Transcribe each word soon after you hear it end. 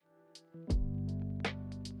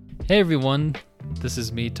Hey everyone, this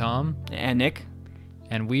is me, Tom, And Nick.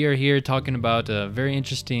 and we are here talking about a very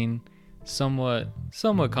interesting, somewhat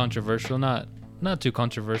controversial, not too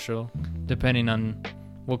controversial, depending on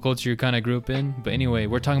what culture you kind of grew up in. But anyway,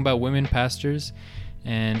 we're talking about women pastors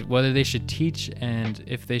and whether they should teach and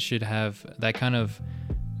if they should have that kind of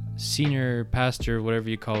senior pastor, whatever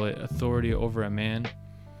you call it, authority over a man,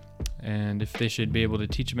 and if they should be able to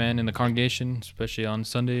teach men in the congregation, especially on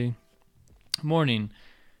Sunday morning.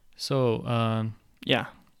 So, Yeah.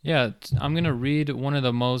 I'm going to read one of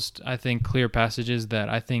the most, I think, clear passages that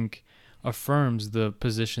I think affirms the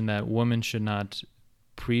position that women should not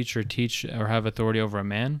preach or teach or have authority over a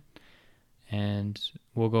man. And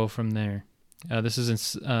we'll go from there. This is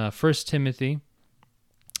in 1 Timothy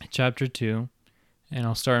chapter 2, and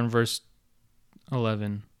I'll start in verse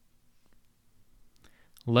 11.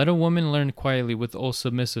 Let a woman learn quietly with all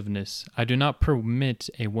submissiveness. I do not permit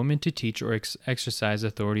a woman to teach or exercise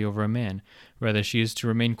authority over a man. Rather, she is to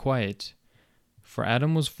remain quiet. For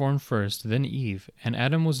Adam was formed first, then Eve, and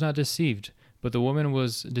Adam was not deceived, but the woman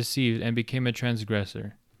was deceived and became a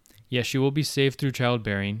transgressor. Yet she will be saved through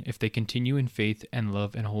childbearing if they continue in faith and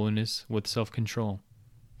love and holiness with self-control.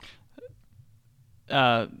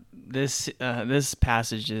 This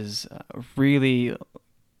passage is really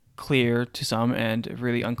clear to some and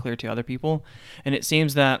really unclear to other people. And it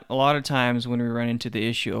seems that a lot of times when we run into the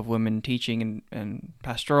issue of women teaching and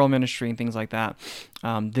pastoral ministry and things like that,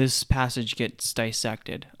 this passage gets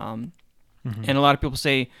dissected. And a lot of people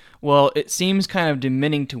say, well, it seems kind of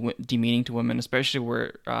demeaning to women, especially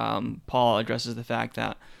where Paul addresses the fact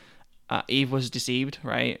that Eve was deceived,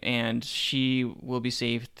 right? And she will be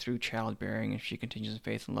saved through childbearing if she continues in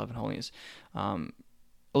faith and love and holiness.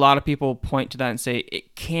 A lot of people point to that and say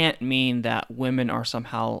it can't mean that women are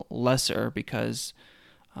somehow lesser because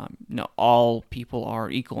all people are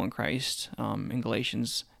equal in Christ. In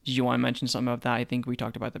Galatians, did you want to mention something about that? I think we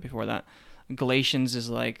talked about that before. That Galatians is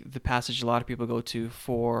like the passage a lot of people go to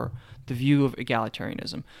for the view of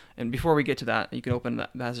egalitarianism. And before we get to that, you can open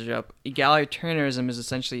that passage up. Egalitarianism is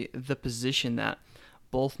essentially the position that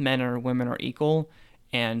both men and women are equal,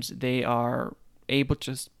 and they are able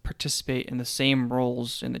to participate in the same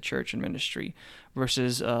roles in the church and ministry,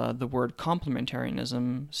 versus the word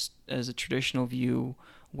complementarianism as a traditional view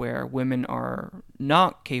where women are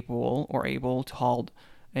not capable or able to hold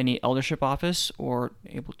any eldership office or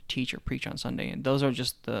able to teach or preach on Sunday. And those are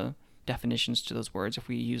just the definitions to those words if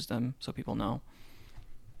we use them so people know.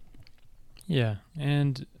 Yeah,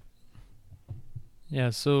 and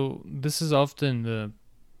so this is often the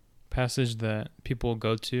passage that people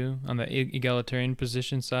go to on the egalitarian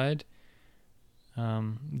position side.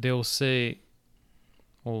 They'll say,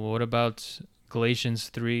 well, what about Galatians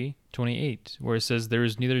 3:28, where it says, there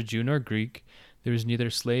is neither Jew nor Greek, there is neither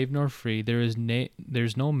slave nor free, there's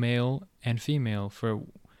no male and female, for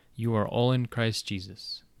you are all in Christ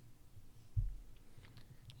Jesus.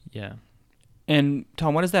 Yeah. And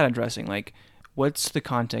Tom, what is that addressing? Like, what's the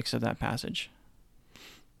context of that passage?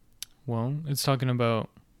 Well, it's talking about,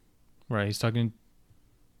 right, he's talking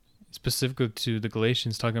specifically to the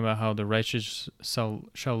Galatians, talking about how the righteous shall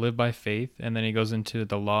live by faith, and then he goes into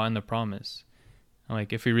the law and the promise.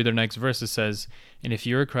 Like, if we read the next verse, it says, and if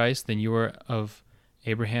you are Christ, then you are of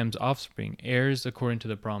Abraham's offspring, heirs according to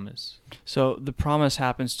the promise. So the promise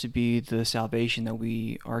happens to be the salvation that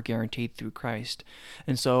we are guaranteed through Christ.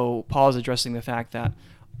 And so Paul is addressing the fact that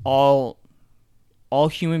all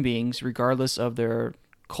human beings, regardless of their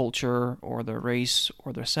culture or their race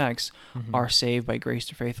or their sex, are saved by grace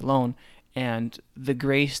through faith alone. And the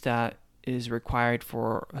grace that is required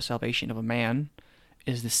for a salvation of a man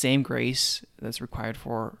is the same grace that's required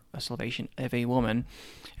for a salvation of a woman.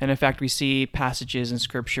 And in fact, we see passages in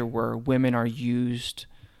Scripture where women are used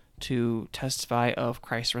to testify of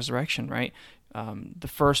Christ's resurrection, right? The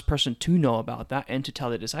first person to know about that and to tell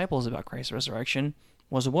the disciples about Christ's resurrection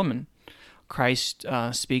was a woman. Christ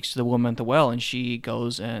speaks to the woman at the well, and she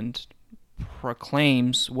goes and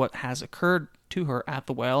proclaims what has occurred to her at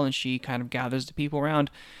the well, and she kind of gathers the people around,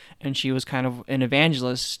 and she was kind of an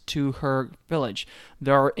evangelist to her village.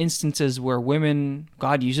 There are instances where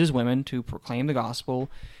God uses women to proclaim the gospel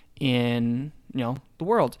in the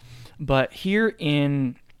world. But here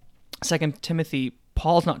in 2 Timothy,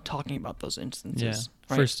 Paul's not talking about those instances.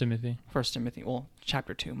 Yeah, right? 1 Timothy,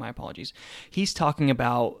 chapter 2, my apologies. He's talking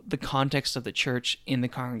about the context of the church in the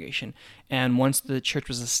congregation. And once the church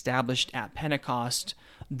was established at Pentecost,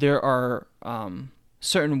 there are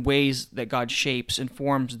certain ways that God shapes and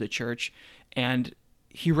forms the church. And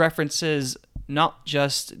he references not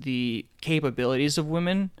just the capabilities of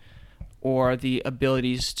women or the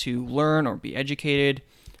abilities to learn or be educated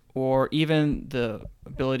or even the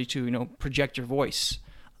ability to, project your voice.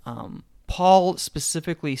 Paul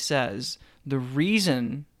specifically says the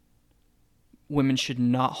reason women should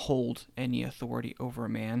not hold any authority over a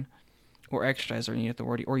man or exercise any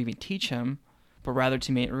authority or even teach him, but rather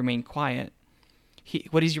to remain quiet.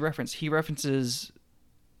 What does he reference? He references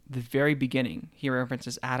the very beginning. He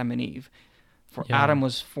references Adam and Eve. For Adam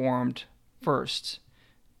was formed first,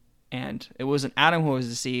 and it wasn't Adam who was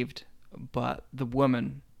deceived, but the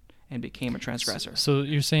woman, and became a transgressor. So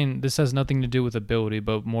you're saying this has nothing to do with ability,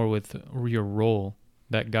 but more with your role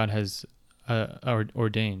that God has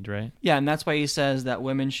ordained, right? Yeah, and that's why he says that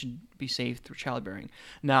women should be saved through childbearing.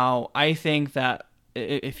 Now, I think that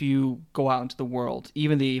if you go out into the world,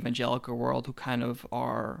 even the evangelical world, who kind of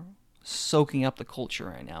are soaking up the culture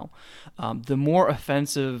right now, the more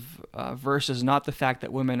offensive verse is not the fact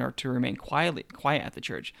that women are to remain quiet at the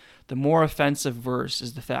church. The more offensive verse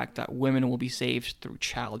is the fact that women will be saved through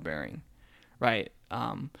childbearing, right?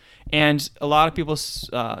 And a lot of people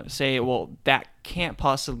say, well, that can't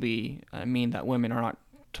possibly mean that women are not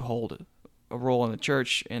to hold a role in the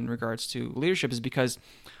church in regards to leadership, is because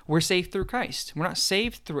we're saved through Christ. We're not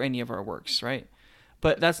saved through any of our works, right?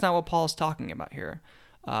 But that's not what Paul is talking about here.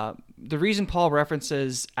 The reason Paul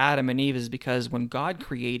references Adam and Eve is because when God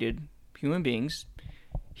created human beings,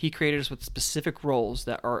 he created us with specific roles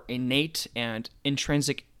that are innate and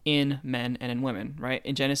intrinsic in men and in women, right?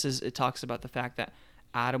 In Genesis, it talks about the fact that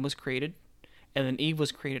Adam was created, and then Eve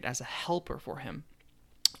was created as a helper for him.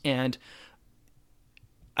 And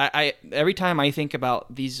I every time I think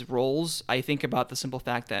about these roles, I think about the simple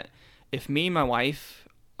fact that if me and my wife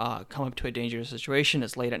come up to a dangerous situation,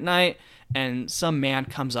 it's late at night, and some man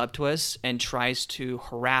comes up to us and tries to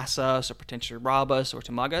harass us or potentially rob us or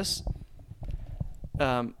to mug us,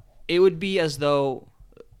 it would be as though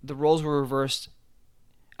the roles were reversed.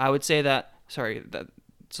 I would say that,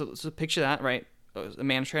 so picture that, right? A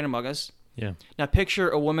man's trying to mug us. Yeah. Now picture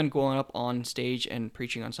a woman going up on stage and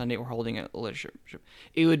preaching on Sunday or holding a leadership.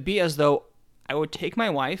 It would be as though I would take my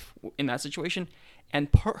wife in that situation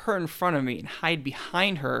and put her in front of me and hide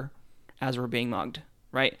behind her as we're being mugged,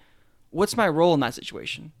 right? What's my role in that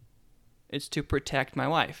situation? It's to protect my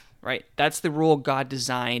wife, right? That's the role God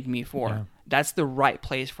designed me for. Yeah. That's the right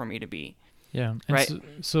place for me to be. Yeah. And right.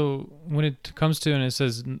 So when it comes to, and it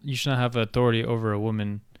says you should not have authority over a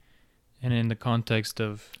woman, and in the context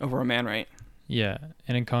of over a man, right? Yeah,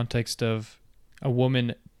 and in context of a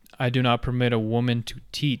woman, I do not permit a woman to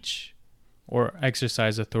teach or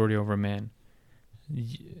exercise authority over a man.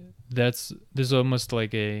 There's almost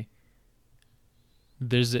like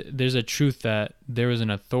there's a truth that there is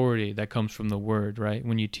an authority that comes from the word, right?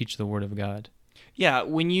 When you teach the word of God. Yeah,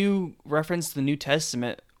 when you reference the New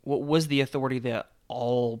Testament, what was the authority that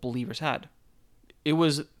all believers had? It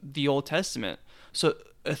was the Old Testament. So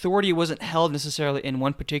authority wasn't held necessarily in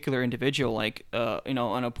one particular individual, like an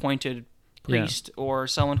appointed priest or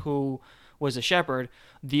someone who was a shepherd.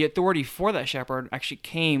 The authority for that shepherd actually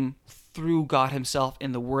came through God himself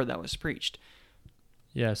in the word that was preached.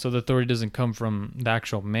 Yeah, so the authority doesn't come from the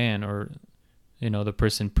actual man or the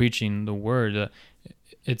person preaching the word.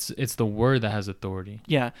 It's the word that has authority.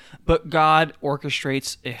 Yeah, but God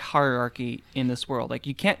orchestrates a hierarchy in this world. Like,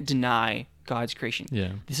 you can't deny God's creation.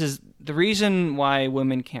 Yeah. This is the reason why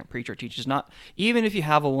women can't preach or teach. Is not, even if you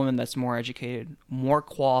have a woman that's more educated, more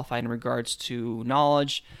qualified in regards to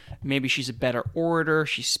knowledge, maybe she's a better orator,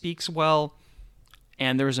 she speaks well,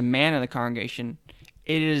 and there's a man in the congregation,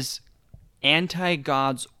 it is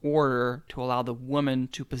anti-God's order to allow the woman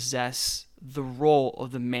to possess the role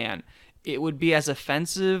of the man. It would be as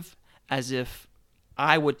offensive as if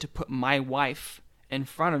I would to put my wife in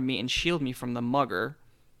front of me and shield me from the mugger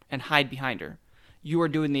and hide behind her. You are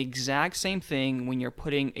doing the exact same thing when you're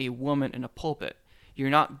putting a woman in a pulpit. You're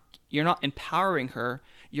not empowering her.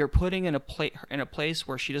 You're putting in a place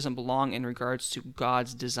where she doesn't belong in regards to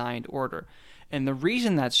God's designed order. And the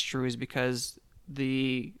reason that's true is because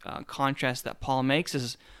the contrast that Paul makes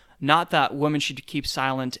is not that women should keep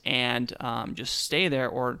silent and just stay there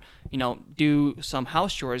or do some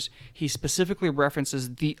house chores. He specifically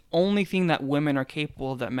references the only thing that women are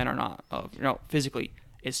capable of that men are not of, physically.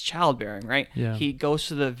 It's childbearing, right? Yeah. He goes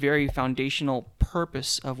to the very foundational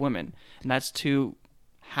purpose of women, and that's to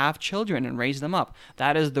have children and raise them up.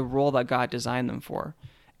 That is the role that God designed them for.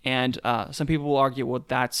 And some people will argue, well,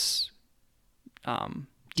 that's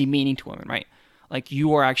demeaning to women, right? Like,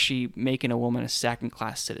 you are actually making a woman a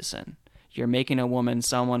second-class citizen. You're making a woman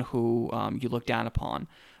someone who you look down upon.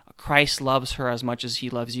 Christ loves her as much as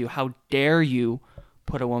he loves you. How dare you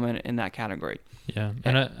put a woman in that category? Yeah,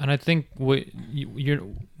 and I think what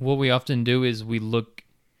we often do is we look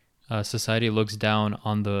society looks down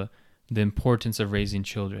on the importance of raising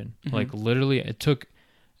children. Mm-hmm. Like literally, it took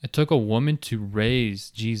a woman to raise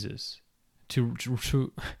Jesus,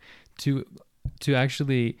 to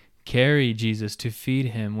actually carry Jesus, to feed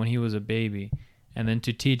him when he was a baby, and then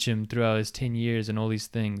to teach him throughout his 10 years and all these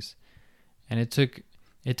things. And it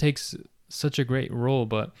takes such a great role.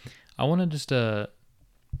 But I want to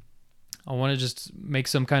just make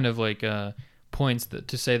some kind of like points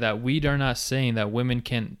to say that we are not saying that women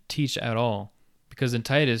can't teach at all, because in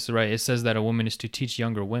Titus, right, it says that a woman is to teach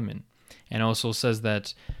younger women, and also says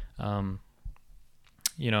that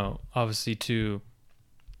obviously to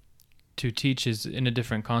teach is in a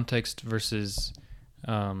different context versus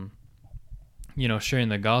sharing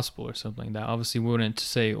the gospel or something like that. Obviously we wouldn't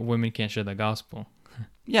say women can't share the gospel.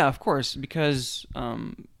 Yeah, of course, because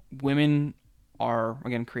women are,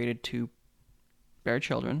 again, created to bear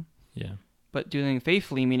children. Yeah. But doing it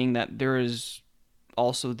faithfully, meaning that there is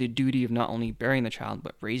also the duty of not only bearing the child,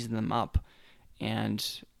 but raising them up.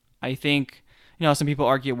 And I think, some people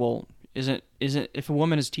argue, well, isn't if a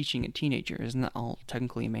woman is teaching a teenager, isn't that all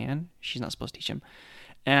technically a man? She's not supposed to teach him.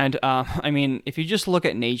 And I mean, if you just look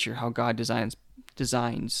at nature, how God designs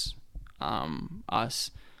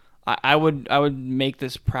us, I would make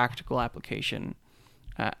this practical application.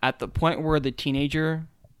 At the point where the teenager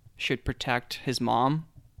should protect his mom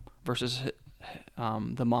versus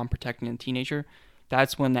the mom protecting the teenager,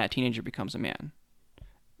 that's when that teenager becomes a man.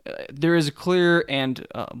 There is clear and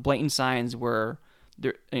blatant signs where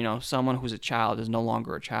someone who's a child is no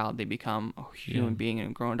longer a child. They become a human being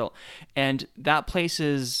and a grown adult. And that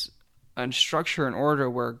places a structure and order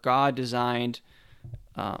where God designed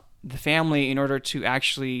the family in order to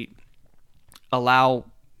actually allow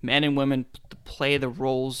men and women to play the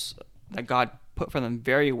roles that God put for them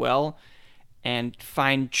very well and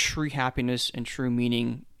find true happiness and true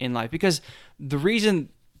meaning in life. Because the reason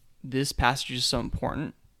this passage is so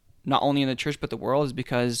important, not only in the church but the world, is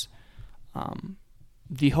because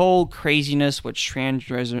the whole craziness with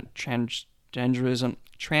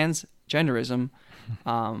transgenderism,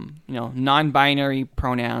 non-binary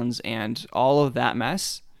pronouns, and all of that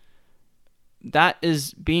mess, that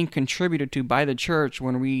is being contributed to by the church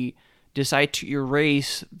when we decide to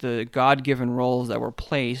erase the God-given roles that were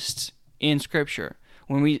placed in Scripture.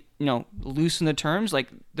 When we, loosen the terms, like,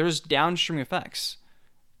 there's downstream effects.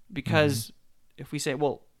 Because if we say,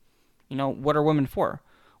 well, what are women for?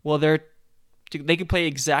 Well, they could play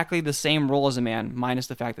exactly the same role as a man, minus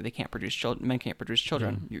the fact that they can't produce children. Men can't produce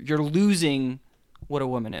children. Right. You're losing what a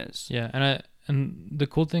woman is. Yeah, and the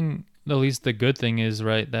cool thing, at least the good thing, is,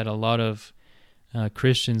 right, that a lot of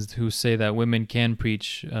Christians who say that women can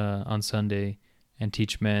preach on Sunday and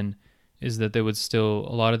teach men, is that a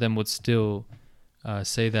lot of them would still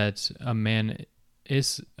say that women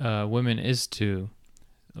is to,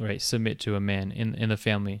 right, submit to a man in the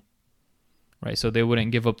family. Right, so they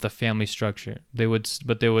wouldn't give up the family structure. They would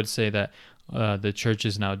say that the church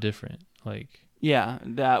is now different. Like, yeah,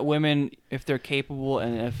 that women, if they're capable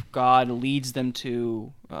and if God leads them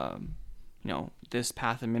to, this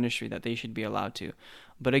path of ministry, that they should be allowed to.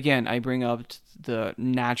 But again, I bring up the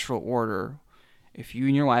natural order. If you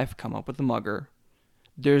and your wife come up with a mugger,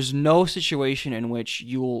 there's no situation in which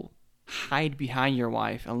you'll hide behind your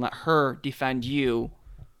wife and let her defend you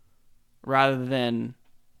rather than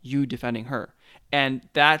you defending her. And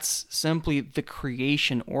that's simply the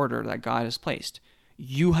creation order that God has placed.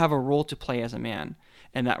 You have a role to play as a man,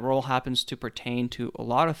 and that role happens to pertain to a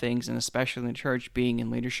lot of things, and especially in the church, being in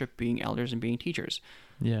leadership, being elders, and being teachers.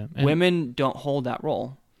 Yeah, women don't hold that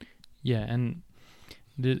role. Yeah, and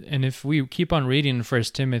if we keep on reading in 1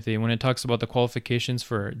 Timothy, when it talks about the qualifications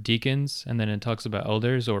for deacons, and then it talks about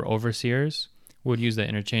elders or overseers, we'll use that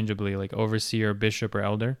interchangeably, like overseer, bishop, or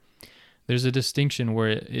elder. There's a distinction where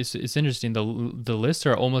it's interesting. The lists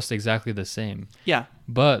are almost exactly the same. Yeah.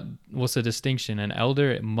 But what's the distinction? An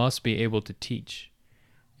elder must be able to teach.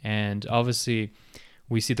 And obviously,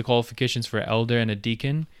 we see the qualifications for elder and a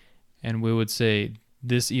deacon, and we would say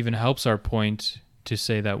this even helps our point to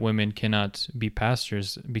say that women cannot be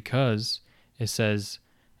pastors, because it says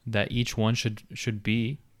that each one should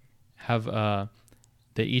be that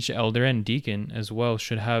each elder and deacon as well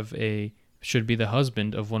should be the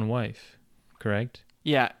husband of one wife, correct?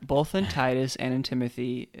 Yeah, both in Titus and in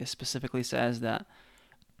Timothy, it specifically says that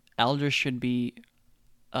elders should be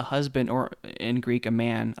a husband, or in Greek, a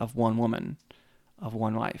man of one woman, of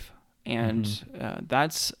one wife. And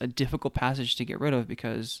that's a difficult passage to get rid of,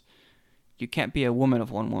 because you can't be a woman of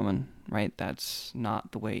one woman, right? That's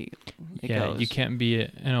not the way it goes. You can't be,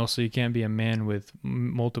 and also you can't be a man with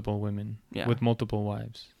multiple women, with multiple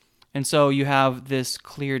wives. And so you have this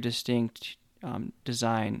clear, distinct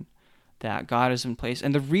design that God is in place.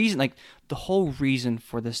 And the reason, like the whole reason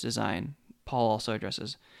for this design, Paul also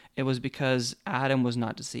addresses, it was because Adam was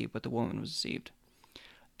not deceived, but the woman was deceived.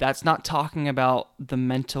 That's not talking about the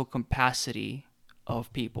mental capacity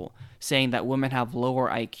of people, saying that women have lower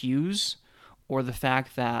IQs, or the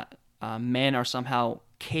fact that men are somehow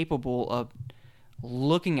capable of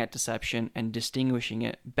looking at deception and distinguishing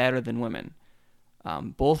it better than women.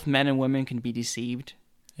 Both men and women can be deceived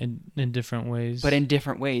in different ways. But in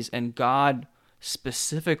different ways. And God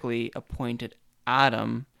specifically appointed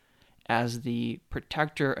Adam as the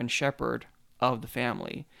protector and shepherd of the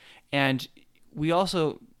family. And we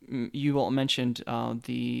also, you all mentioned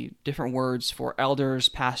the different words for elders,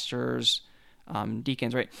 pastors,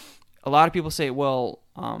 deacons, right? A lot of people say, well,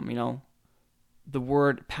 the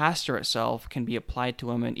word pastor itself can be applied to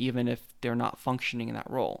women even if they're not functioning in that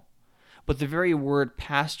role. But the very word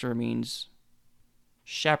pastor means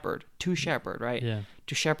shepherd, to shepherd, right? Yeah.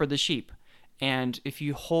 To shepherd the sheep. And if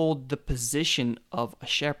you hold the position of a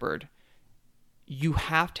shepherd, you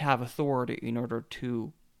have to have authority in order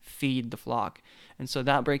to feed the flock. And so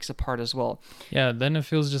that breaks apart as well. Yeah, then it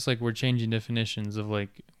feels just like we're changing definitions of like,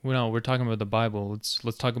 well, no, we're talking about the Bible.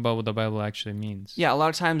 Let's talk about what the Bible actually means. Yeah, a lot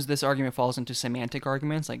of times this argument falls into semantic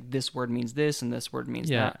arguments, like this word means this and this word means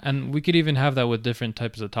that. Yeah, and we could even have that with different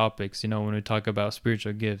types of topics, when we talk about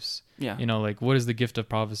spiritual gifts. Yeah. Like what is the gift of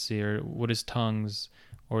prophecy, or what is tongues,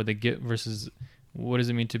 or the gift versus what does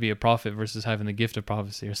it mean to be a prophet versus having the gift of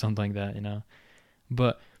prophecy or something like that,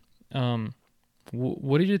 But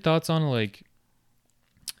what are your thoughts on like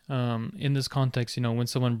in this context, when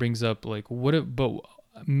someone brings up like but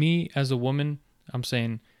me as a woman, I'm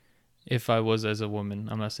saying if I was as a woman,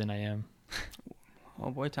 I'm not saying I am.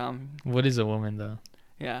 Oh boy, Tom. What is a woman though?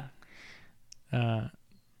 Yeah.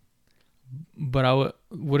 But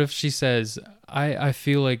what if she says, I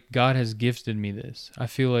feel like God has gifted me this. I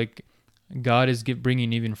feel like God is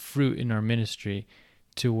bringing even fruit in our ministry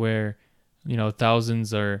to where,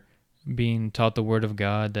 thousands are being taught the word of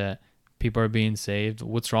God, that people are being saved.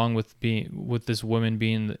 What's wrong with this woman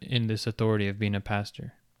being in this authority of being a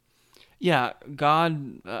pastor? Yeah,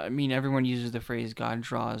 God, everyone uses the phrase God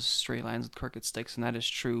draws straight lines with crooked sticks, and that is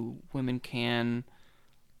true. Women can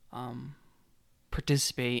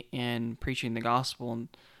participate in preaching the gospel, and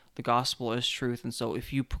the gospel is truth. And so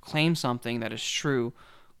if you proclaim something that is true,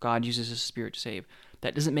 God uses His Spirit to save.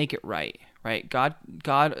 That doesn't make it right? God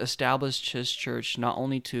established His church not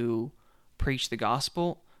only to preach the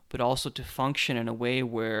gospel, but also to function in a way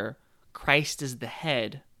where Christ is the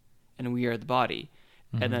head and we are the body.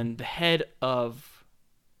 Mm-hmm. And then the head of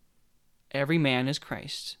every man is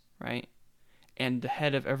Christ, right? And the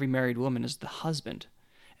head of every married woman is the husband.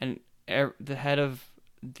 And the head of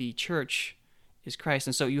the church is Christ.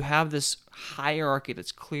 And so you have this hierarchy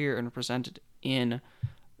that's clear and represented in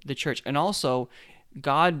the church. And also,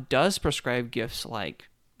 God does prescribe gifts like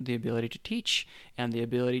the ability to teach and the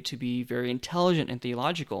ability to be very intelligent and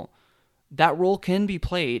theological. That role can be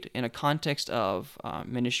played in a context of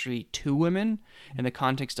ministry to women, in the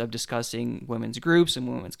context of discussing women's groups and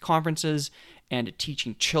women's conferences, and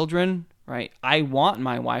teaching children, right? I want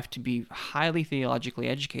my wife to be highly theologically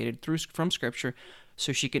educated from Scripture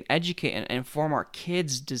so she can educate and inform our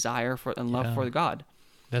kids' desire for and love for God.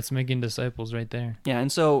 That's making disciples right there. Yeah, and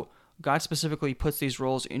so God specifically puts these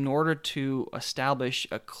roles in order to establish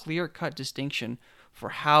a clear-cut distinction for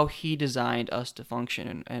how He designed us to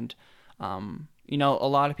function. And a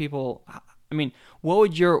lot of people, what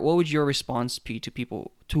would your response be to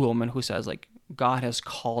a woman who says like, God has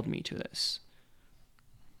called me to this?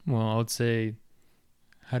 Well, I would say,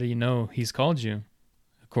 how do you know He's called you?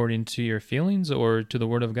 According to your feelings or to the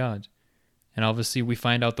Word of God? And obviously we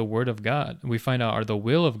find out the Word of God. We find out the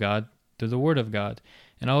will of God through the Word of God.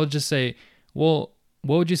 And I would just say, well,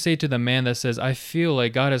 what would you say to the man that says, I feel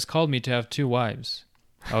like God has called me to have 2 wives?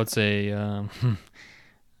 I would say,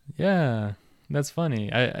 yeah, that's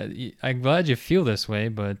funny. I'm glad you feel this way,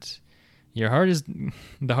 but the heart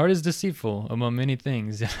is deceitful among many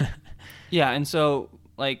things. Yeah, and so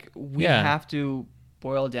we have to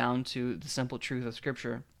boil down to the simple truth of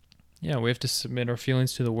Scripture. Yeah, we have to submit our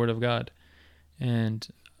feelings to the Word of God. And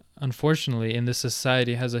unfortunately, in this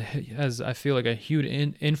society has I feel like a huge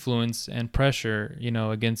influence and pressure,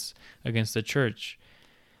 against the church.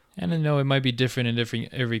 And I know it might be different in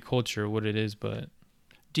every culture what it is, but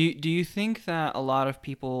do you think that a lot of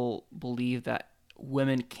people believe that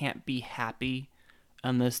women can't be happy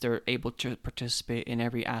unless they're able to participate in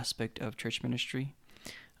every aspect of church ministry?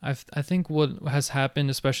 I think what has happened,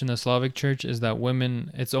 especially in the Slavic church, is that women,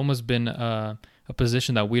 it's almost been a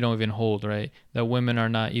position that we don't even hold, right? That women are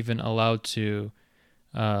not even allowed to,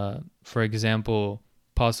 for example,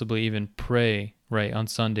 possibly even pray right on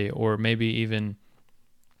Sunday, or maybe even,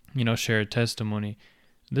 share a testimony.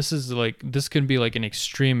 This can be like an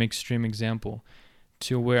extreme example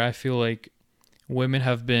to where I feel like women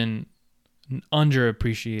have been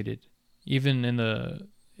underappreciated, even in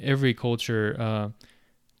every culture,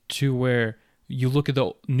 to where you look at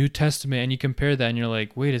the New Testament and you compare that and you're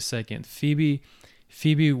like, wait a second, Phoebe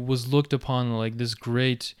was looked upon like this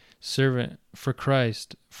great servant for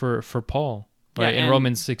Christ, for Paul, right? In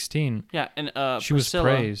Romans 16. Yeah, and she was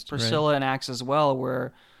praised. Priscilla in Acts as well,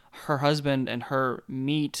 where her husband and her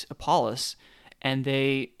meet Apollos, and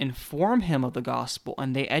they inform him of the gospel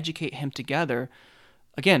and they educate him together.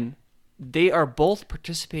 Again, they are both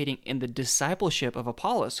participating in the discipleship of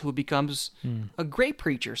Apollos, who becomes a great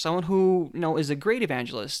preacher, someone who is a great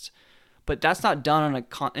evangelist. But that's not done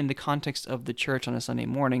in the context of the church on a Sunday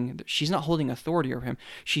morning. She's not holding authority over him.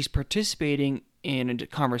 She's participating in a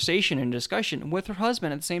conversation and discussion with her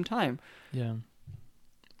husband at the same time. Yeah.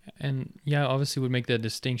 And obviously would make that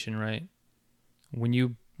distinction, right? When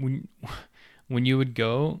you would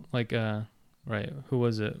go, like, right, who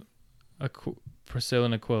was it? Priscilla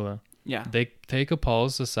and Aquila. Yeah. They take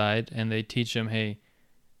Apollos aside and they teach him, hey,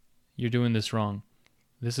 you're doing this wrong.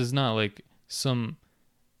 This is not like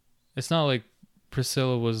it's not like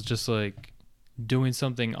Priscilla was just like doing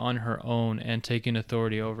something on her own and taking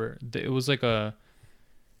authority over. It was like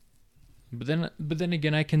but then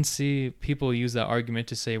again, I can see people use that argument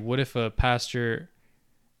to say, what if a pastor,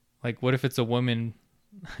 like, what if it's a woman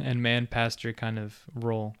and man pastor kind of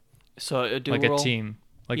role? So a like role? A team,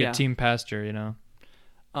 like a team pastor,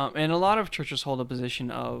 And a lot of churches hold a position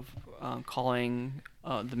of calling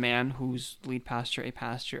the man who's lead pastor a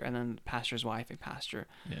pastor, and then the pastor's wife a pastor.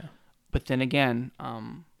 Yeah. But then again,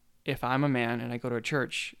 if I'm a man and I go to a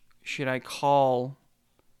church, should I call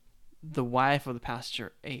the wife of the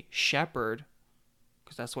pastor a shepherd?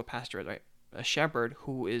 Because that's what pastor is, right? A shepherd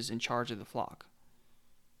who is in charge of the flock.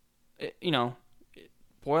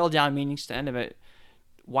 Boil down meanings to the end of it.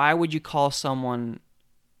 Why would you call someone,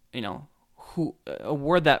 who a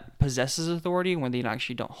word that possesses authority when they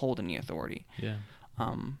actually don't hold any authority? Yeah.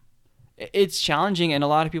 It's challenging, and a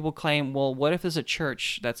lot of people claim, well, what if there's a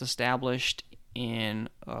church that's established in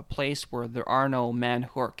a place where there are no men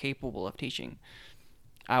who are capable of teaching?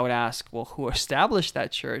 I would ask, well, who established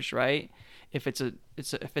that church, right? If it's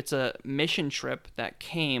a mission trip that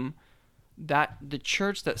came, that the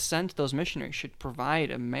church that sent those missionaries should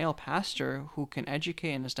provide a male pastor who can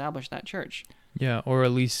educate and establish that church. Yeah, or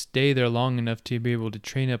at least stay there long enough to be able to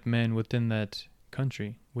train up men within that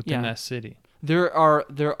country, within that city. There are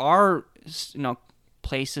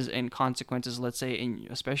places and consequences, let's say,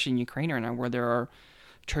 especially in Ukraine right now, where there are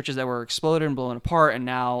churches that were exploded and blown apart, and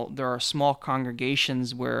now there are small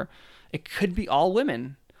congregations where it could be all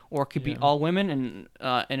women, or it could be all women and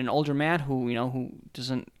an older man who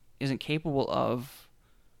isn't capable of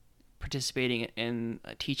participating in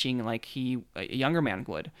teaching like a younger man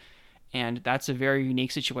would. And that's a very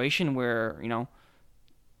unique situation where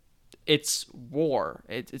it's war.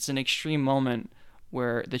 It's an extreme moment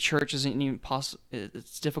where the church isn't even possible.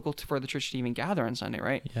 It's difficult for the church to even gather on Sunday,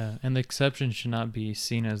 right? Yeah, and the exception should not be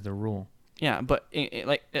seen as the rule. Yeah, but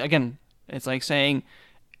it's like saying,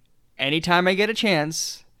 anytime I get a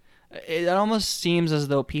chance, it almost seems as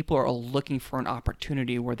though people are looking for an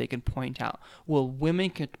opportunity where they can point out, well, women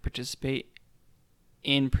could participate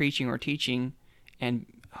in preaching or teaching and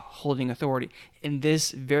holding authority in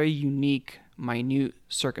this very unique, minute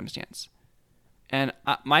circumstance. And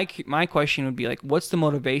my question would be like, what's the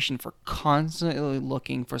motivation for constantly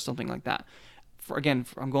looking for something like that?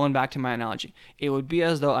 I'm going back to my analogy. It would be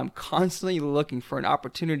as though I'm constantly looking for an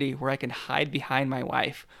opportunity where I can hide behind my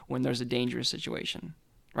wife when there's a dangerous situation,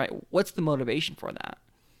 right? What's the motivation for that?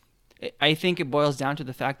 I think it boils down to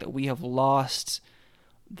the fact that we have lost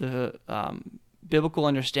the biblical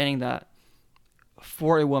understanding that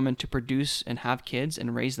for a woman to produce and have kids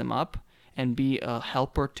and raise them up and be a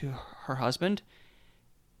helper to her husband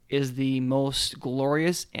is the most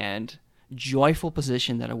glorious and joyful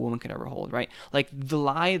position that a woman could ever hold, right? Like the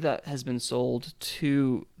lie that has been sold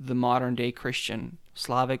to the modern day Christian,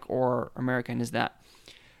 Slavic or American, is that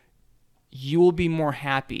you will be more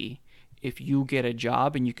happy if you get a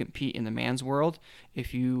job and you compete in the man's world,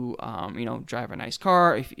 if you drive a nice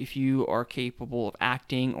car, if you are capable of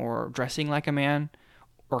acting or dressing like a man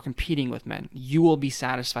or competing with men, you will be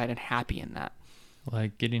satisfied and happy in that.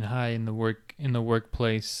 Like getting high in the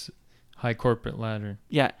workplace, high corporate ladder.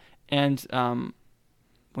 Yeah, and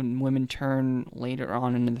when women turn later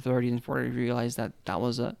on in the 30s and 40s, realize that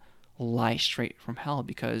was a lie straight from hell,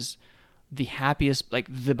 because the happiest, like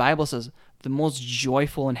the Bible says, the most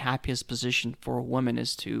joyful and happiest position for a woman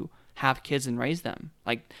is to have kids and raise them.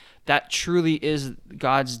 Like, that truly is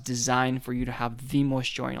God's design for you to have the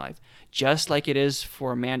most joy in life. Just like it is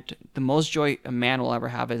for a man, the most joy a man will ever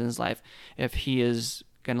have in his life if he is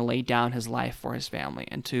going to lay down his life for his family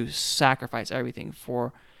and to sacrifice everything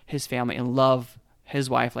for his family and love his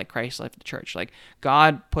wife like Christ loved the church. Like,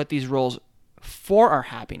 God put these roles for our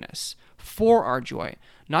happiness, for our joy,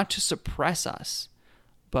 not to suppress us,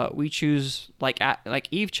 but we choose, like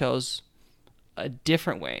Eve chose, a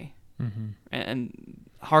different way. Mm-hmm. And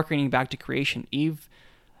hearkening back to creation, Eve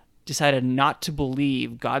decided not to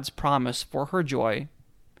believe God's promise for her joy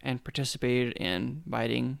and participated in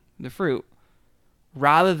biting the fruit,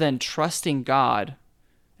 rather than trusting God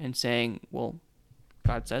and saying, well,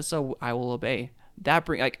 God says so, I will obey.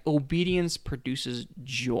 Obedience produces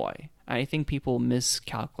joy. And I think people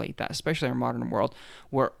miscalculate that, especially in our modern world,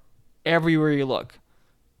 where everywhere you look,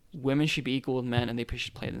 women should be equal with men and they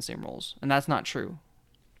should play the same roles. And that's not true.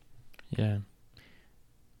 Yeah.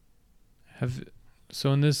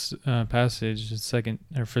 So in this passage,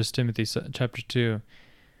 First Timothy chapter 2,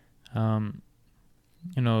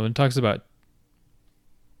 it talks about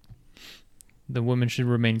the woman should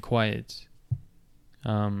remain quiet.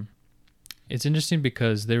 It's interesting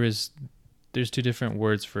because there's two different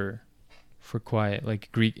words for quiet. Like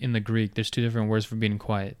in the Greek, there's two different words for being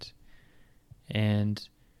quiet, and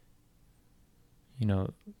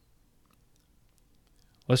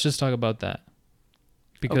let's just talk about that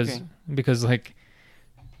because like,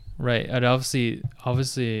 right, and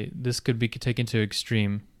obviously this could be taken to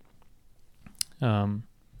extreme.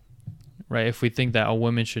 Right, if we think that a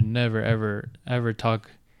woman should never ever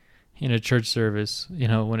talk in a church service,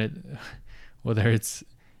 whether it's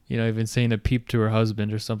even saying a peep to her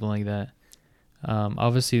husband or something like that.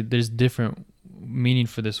 Obviously there's different meaning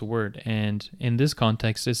for this word, and in this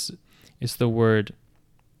context it's the word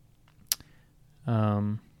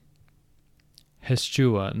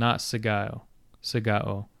heschua, not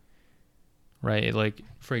sagao, right? Like,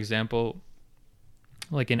 for example,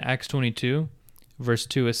 like in Acts 22 verse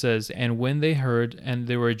 2, it says, "And when they heard and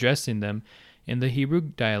they were addressing them in the Hebrew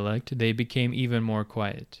dialect, they became even more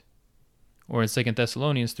quiet." Or in 2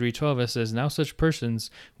 Thessalonians 3:12, it says, "Now such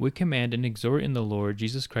persons we command and exhort in the Lord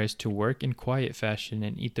Jesus Christ to work in quiet fashion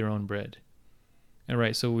and eat their own bread." And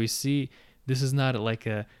right, so we see this is not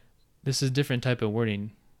this is a different type of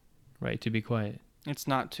wording, right, to be quiet. It's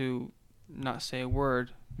not to not say a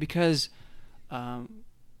word, because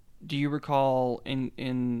do you recall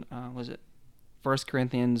in was it 1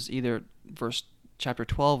 Corinthians, either chapter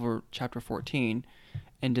 12 or chapter 14,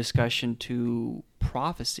 in discussion to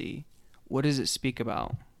prophecy, what does it speak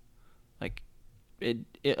about? Like, it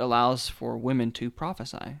allows for women to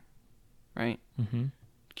prophesy, right? Mm-hmm.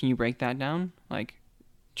 Can you break that down? Like,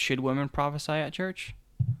 should women prophesy at church?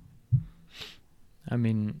 I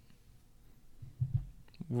mean,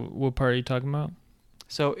 what part are you talking about?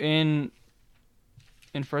 So in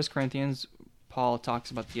 1 Corinthians, Paul talks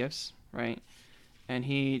about the gifts, right? And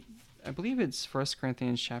I believe it's 1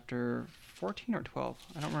 Corinthians chapter 14 or 12.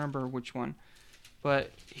 I don't remember which one.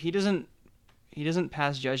 But he doesn't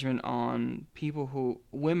pass judgment on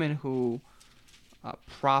women who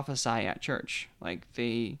prophesy at church. Like,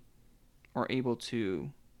 they are able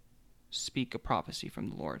to speak a prophecy from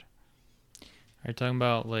the Lord. Are you talking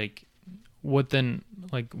about, like, what then,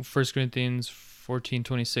 like 1 Corinthians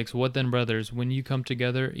 14:26, "What then, brothers, when you come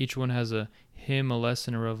together, each one has a hymn, a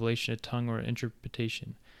lesson, a revelation, a tongue, or an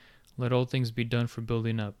interpretation. Let all things be done for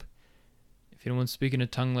building up. If anyone speak in a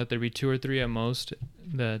tongue, let there be 2 or 3 at most,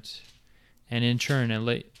 and in turn, and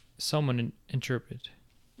let someone interpret.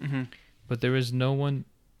 Mm-hmm. But if there's no one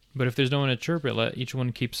to interpret, let each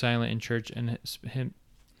one keep silent in church, and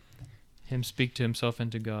him speak to himself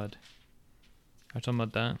and to God." Are you talking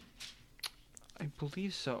about that? I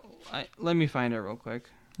believe so. Let me find it real quick.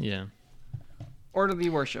 Yeah. Orderly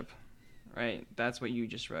worship, right? That's what you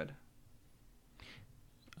just read.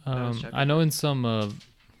 I know in some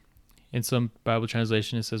Bible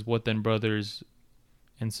translation it says, "What then, brothers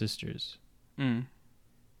and sisters?" Mm.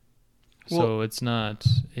 So it's not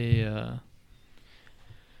a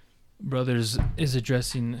brothers is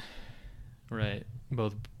addressing, right,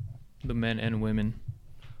 both the men and women.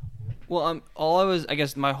 Well, I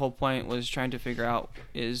guess my whole point was trying to figure out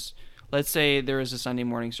is, let's say there is a Sunday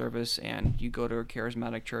morning service and you go to a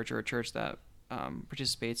charismatic church or a church that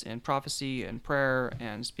participates in prophecy and prayer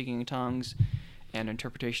and speaking in tongues and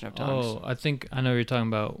interpretation of tongues. Oh, I think I know what you're talking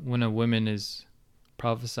about, when a woman is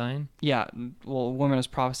prophesying. Yeah, well, a woman is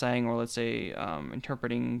prophesying, or let's say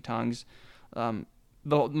interpreting tongues. My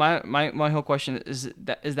whole question is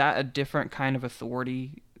that a different kind of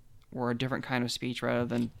authority or a different kind of speech rather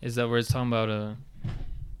than... Is that where it's talking about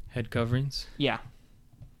head coverings? Yeah.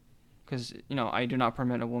 Because, I do not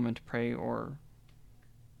permit a woman to pray or...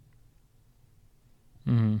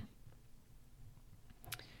 Mm-hmm.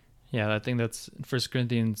 Yeah, I think that's 1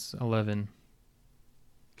 Corinthians 11.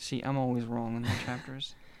 See, I'm always wrong in the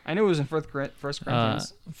chapters. I knew it was in 1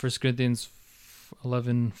 Corinthians. 1 Corinthians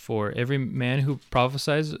 11:4. Every man who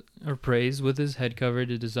prophesies or prays with his head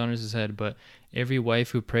covered dishonors his head, but every wife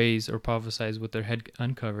who prays or prophesies with her head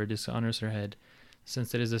uncovered dishonors her head,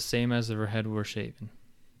 since it is the same as if her head were shaven.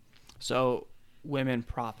 So, women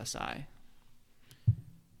prophesy.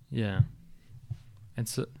 Yeah. And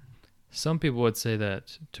so some people would say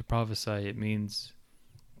that to prophesy, it means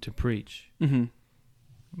to preach. Mm-hmm.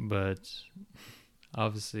 But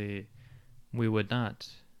obviously, we would not.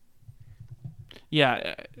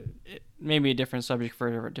 Yeah, it may be a different subject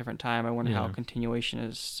for a different time. I wonder how Yeah.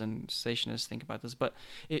 continuationists and cessationists think about this. But,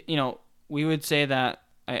 we would say that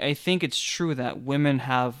I think it's true that women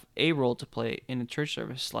have a role to play in a church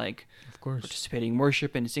service, like Of course. participating in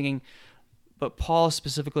worship and singing. But Paul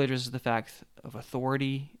specifically addresses the fact of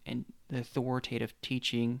authority and the authoritative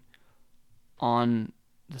teaching on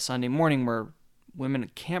the Sunday morning where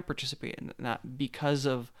women can't participate in that because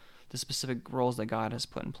of the specific roles that God has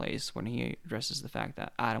put in place when he addresses the fact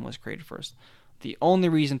that Adam was created first. The only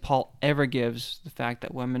reason Paul ever gives the fact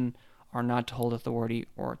that women are not to hold authority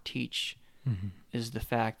or teach is the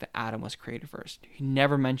fact that Adam was created first. He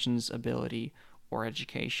never mentions ability or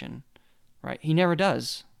education, right? He never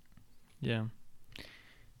does. Yeah.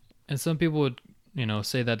 And some people would,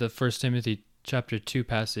 say that the 1 Timothy chapter 2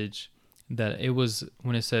 passage, that it was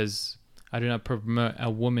when it says, I do not permit a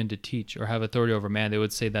woman to teach or have authority over man, they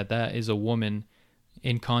would say that that is a woman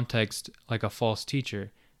in context, like a false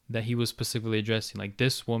teacher, that he was specifically addressing. Like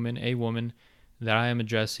this woman, a woman that I am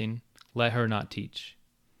addressing, let her not teach.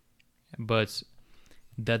 But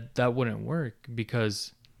that wouldn't work,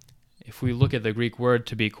 because if we look at the Greek word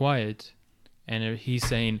to be quiet, and he's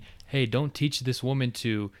saying, hey, don't teach this woman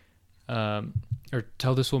to, or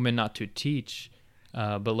tell this woman not to teach,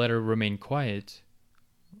 but let her remain quiet.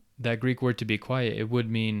 That Greek word to be quiet, it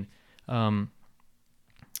would mean,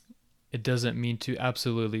 it doesn't mean to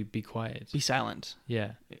absolutely be quiet. Be silent.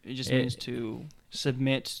 Yeah. It just means to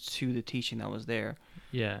submit to the teaching that was there.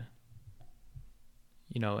 Yeah.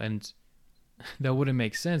 And that wouldn't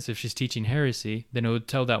make sense if she's teaching heresy. Then it would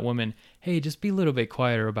tell that woman, hey, just be a little bit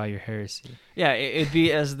quieter about your heresy. Yeah, it'd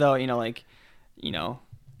be as though, when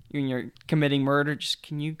you're committing murder,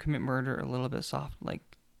 can you commit murder a little bit soft? Like,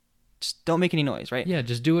 just don't make any noise, right? Yeah,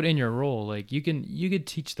 just do it in your role. Like you could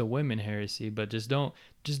teach the women heresy, but just don't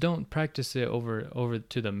practice it over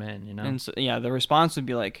to the men, And so, the response would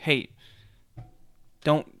be like, hey,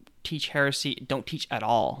 don't teach heresy, don't teach at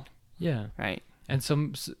all. Yeah. Right. And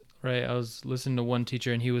right, I was listening to one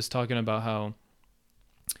teacher and he was talking about how,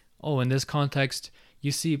 in this context,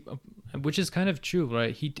 you see, which is kind of true,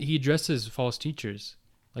 right? He addresses false teachers,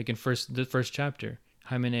 like in the first chapter,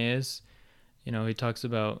 Hymenaeus. He talks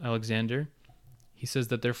about Alexander. He says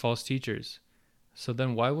that they're false teachers. So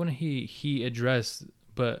then why wouldn't he address,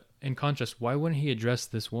 but in contrast, why wouldn't he address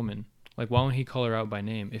this woman? Like, why wouldn't he call her out by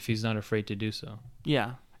name if he's not afraid to do so?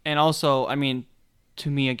 Yeah. And also, to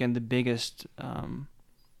me, again, the biggest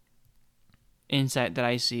insight that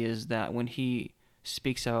I see is that when he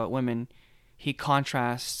speaks about women, he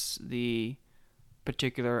contrasts the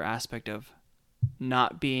particular aspect of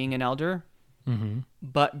not being an elder,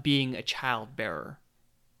 but being a child bearer,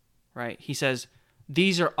 right? He says,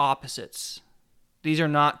 these are opposites. These are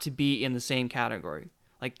not to be in the same category.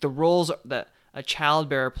 Like the roles that a child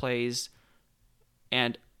bearer plays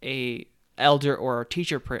and a elder or a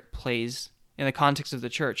teacher plays in the context of the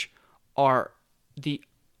church are the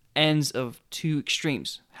ends of two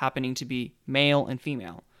extremes, happening to be male and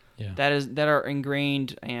female. Yeah. That are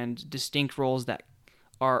ingrained and distinct roles that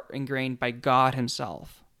are ingrained by God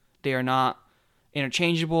himself. They are not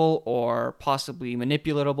interchangeable or possibly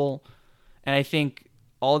manipulatable. And I think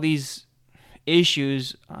all these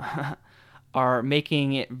issues are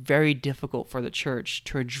making it very difficult for the church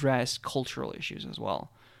to address cultural issues as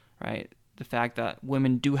well, right? The fact that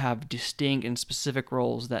women do have distinct and specific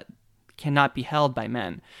roles that cannot be held by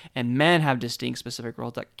men, and men have distinct specific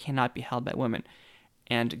roles that cannot be held by women.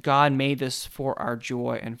 And God made this for our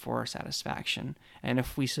joy and for our satisfaction. And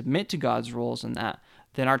if we submit to God's rules in that,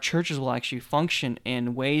 then our churches will actually function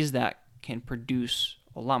in ways that can produce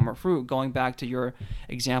a lot more fruit. Going back to your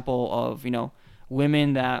example of,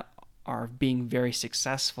 women that are being very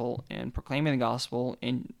successful in proclaiming the gospel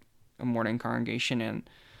in a morning congregation, and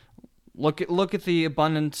look at the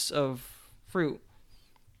abundance of fruit.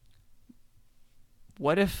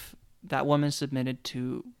 What if that woman submitted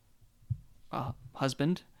to a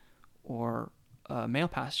husband or a male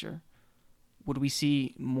pastor, would we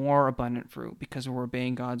see more abundant fruit because we're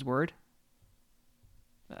obeying God's word?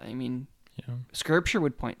 I mean, Yeah. Scripture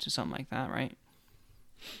would point to something like that, right?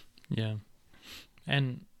 Yeah.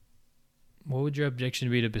 And what would your objection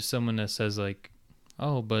be to someone that says like,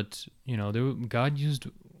 oh, but God used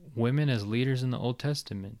women as leaders in the Old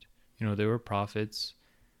Testament. They were prophets.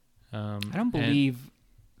 I don't believe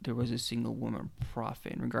there was a single woman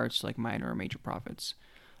prophet in regards to like minor or major prophets.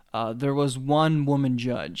 There was one woman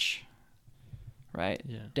judge, right?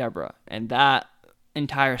 Yeah. Deborah. And that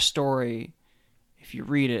entire story, if you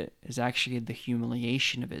read it, is actually the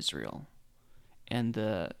humiliation of Israel.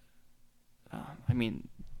 And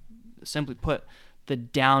simply put, the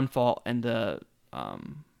downfall and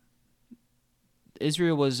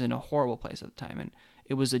Israel was in a horrible place at the time. And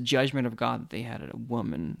it was a judgment of God that they had a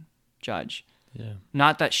woman judge. Yeah.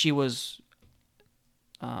 Not that she was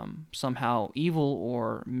somehow evil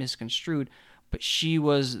or misconstrued, but she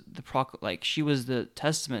was she was the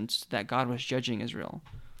testament that God was judging Israel.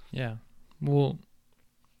 Yeah. Well,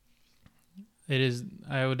 it is.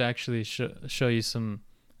 I would actually show you some.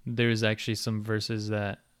 There is actually some verses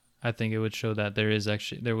that I think it would show that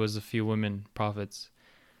there was a few women prophets.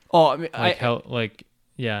 Oh, I mean,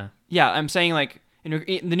 yeah. Yeah, I'm saying like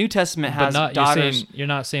in the New Testament has daughters. You're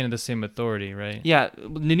not saying the same authority, right? Yeah,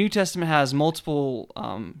 the New Testament has multiple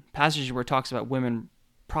passages where it talks about women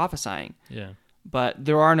prophesying. Yeah. But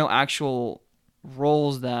there are no actual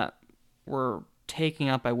roles that were taken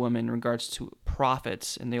up by women in regards to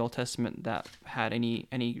prophets in the Old Testament that had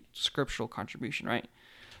any scriptural contribution, right?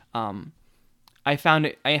 I find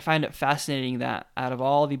it fascinating that out of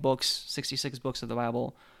all the books, 66 books of the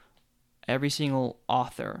Bible, every single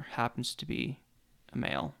author happens to be a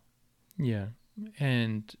male. Yeah.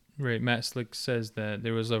 And Matt Slick says that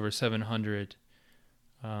there was over 700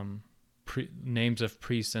 names of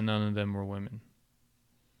priests and none of them were women.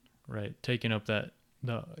 Right, taking up the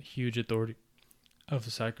huge authority of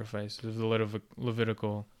the sacrifice of the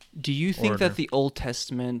Levitical. Do you think order. that the Old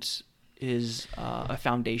Testament is a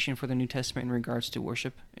foundation for the New Testament in regards to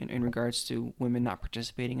worship, in regards to women not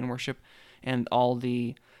participating in worship, and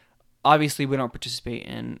obviously we don't participate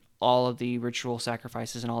in all of the ritual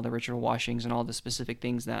sacrifices and all the ritual washings and all the specific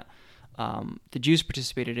things that the Jews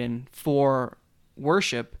participated in for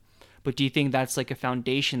worship, but do you think that's like a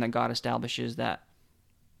foundation that God establishes that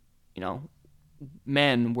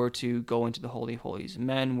men were to go into the Holy of Holies.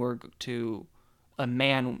 The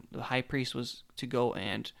high priest was to go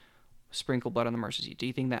and sprinkle blood on the mercy seat. Do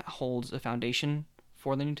you think that holds a foundation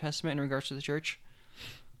for the New Testament in regards to the church?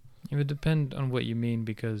 It would depend on what you mean,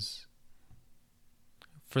 because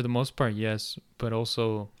for the most part, yes, but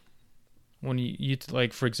also when you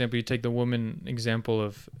like, for example, you take the woman example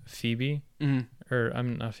of Phoebe, or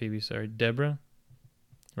I'm not Phoebe, sorry, Deborah,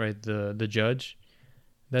 right? The judge.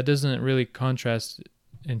 That doesn't really contrast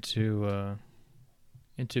into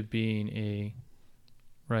being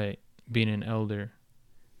an elder.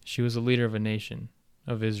 She was a leader of a nation,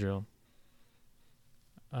 of Israel.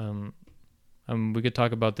 We could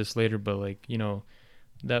talk about this later, but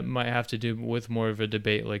that might have to do with more of a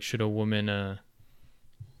debate. Like, should a woman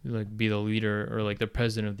be the leader or the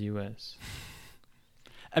president of the U.S.?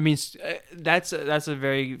 I mean, that's a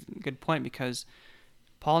very good point, because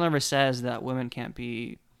Paul never says that women can't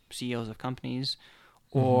be CEOs of companies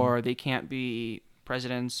or they can't be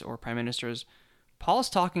presidents or prime ministers. Paul's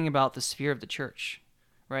talking about the sphere of the church,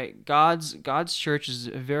 right? God's church is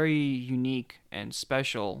a very unique and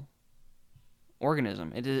special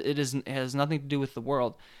organism. It has nothing to do with the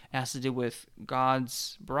world. It has to do with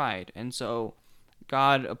God's bride. And so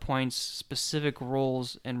God appoints specific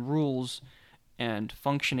roles and rules and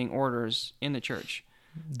functioning orders in the church.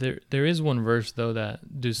 There is one verse though that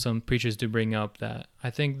some preachers do bring up that I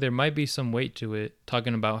think there might be some weight to it,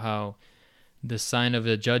 talking about how the sign of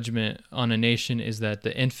the judgment on a nation is that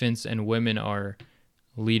the infants and women are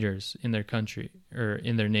leaders in their country or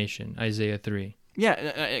in their nation. Isaiah 3. Yeah,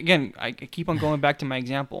 again, I keep on going back to my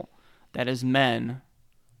example. That is men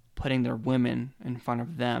putting their women in front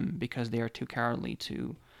of them because they are too cowardly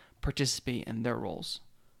to participate in their roles,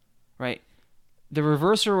 right? The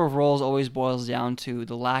reversal of roles always boils down to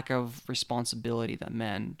the lack of responsibility that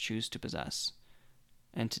men choose to possess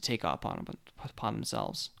and to take upon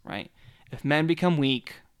themselves, right? If men become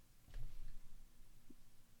weak,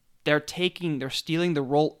 they're stealing the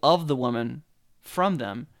role of the woman from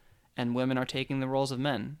them, and women are taking the roles of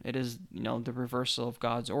men. It is, the reversal of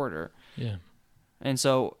God's order. Yeah. And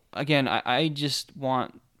so, again, I just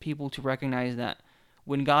want people to recognize that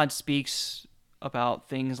when God speaks about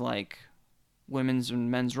things like women's and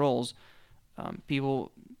men's roles,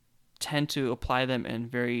 people tend to apply them in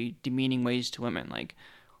very demeaning ways to women. Like,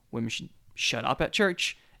 women should shut up at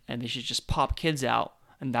church and they should just pop kids out,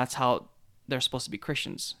 and that's how they're supposed to be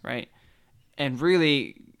Christians, right? And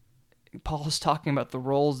really, Paul is talking about the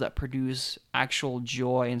roles that produce actual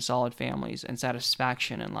joy and solid families and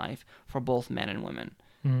satisfaction in life for both men and women.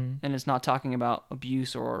 Mm-hmm. And it's not talking about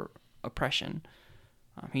abuse or oppression.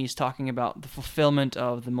 He's talking about the fulfillment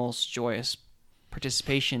of the most joyous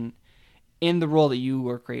participation in the role that you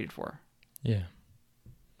were created for. Yeah.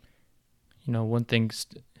 You know, one thing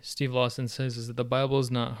Steve Lawson says is that the Bible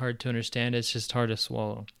is not hard to understand, it's just hard to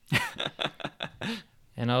swallow.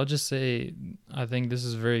 And I'll just say, I think this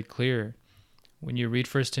is very clear. When you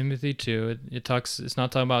read 1 Timothy 2, it's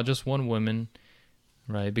not talking about just one woman,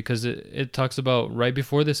 right? Because it talks about, right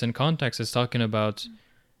before this in context, it's talking about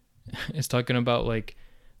like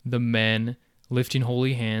the men lifting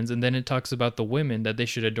holy hands, and then it talks about the women, that they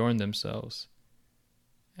should adorn themselves.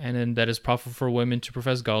 And then that is proper for women to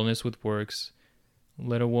profess godliness with works.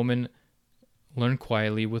 Let a woman learn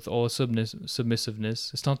quietly with all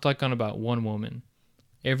submissiveness. It's not talking about one woman.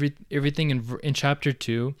 Everything in chapter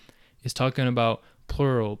 2 is talking about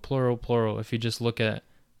plural, if you just look at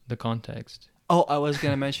the context. Oh, I was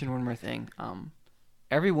going to mention one more thing.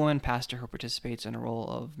 Every woman pastor who participates in a role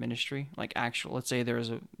of ministry, like let's say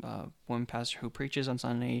there's a woman pastor who preaches on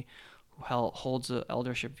Sunday, who holds an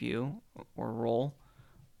eldership view or role,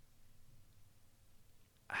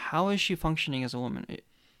 how is she functioning as a woman?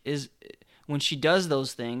 When she does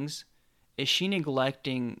those things, is she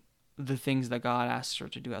neglecting the things that God asks her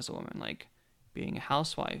to do as a woman, like being a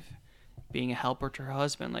housewife, being a helper to her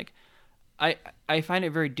husband? Like, I find it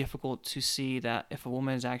very difficult to see that if a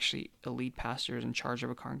woman is actually a lead pastor, is in charge of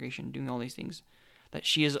a congregation, doing all these things, that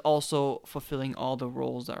she is also fulfilling all the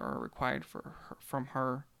roles that are required from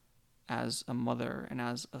her as a mother and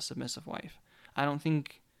as a submissive wife. I don't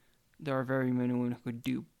think there are very many women who could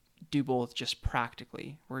do both just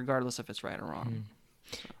practically, regardless if it's right or wrong.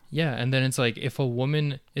 Yeah, and then it's like, if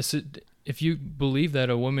you believe that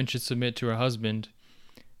a woman should submit to her husband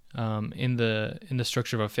in the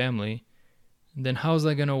structure of a family, then how is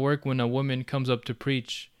that going to work when a woman comes up to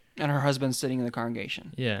preach and her husband's sitting in the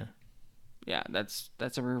congregation? Yeah, that's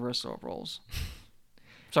a reversal of roles.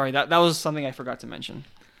 Sorry, that was something I forgot to mention.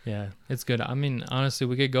 Yeah, it's good. I mean, honestly,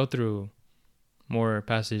 we could go through more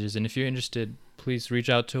passages, and if you're interested, please reach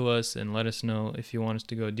out to us and let us know if you want us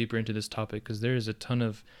to go deeper into this topic, because there is a ton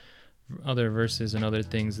of other verses and other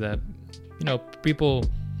things that, you know, people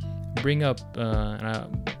bring up,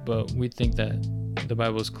 but we think that the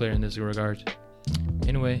Bible is clear in this regard.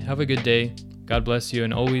 Anyway, have a good day. God bless you,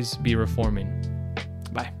 and always be reforming.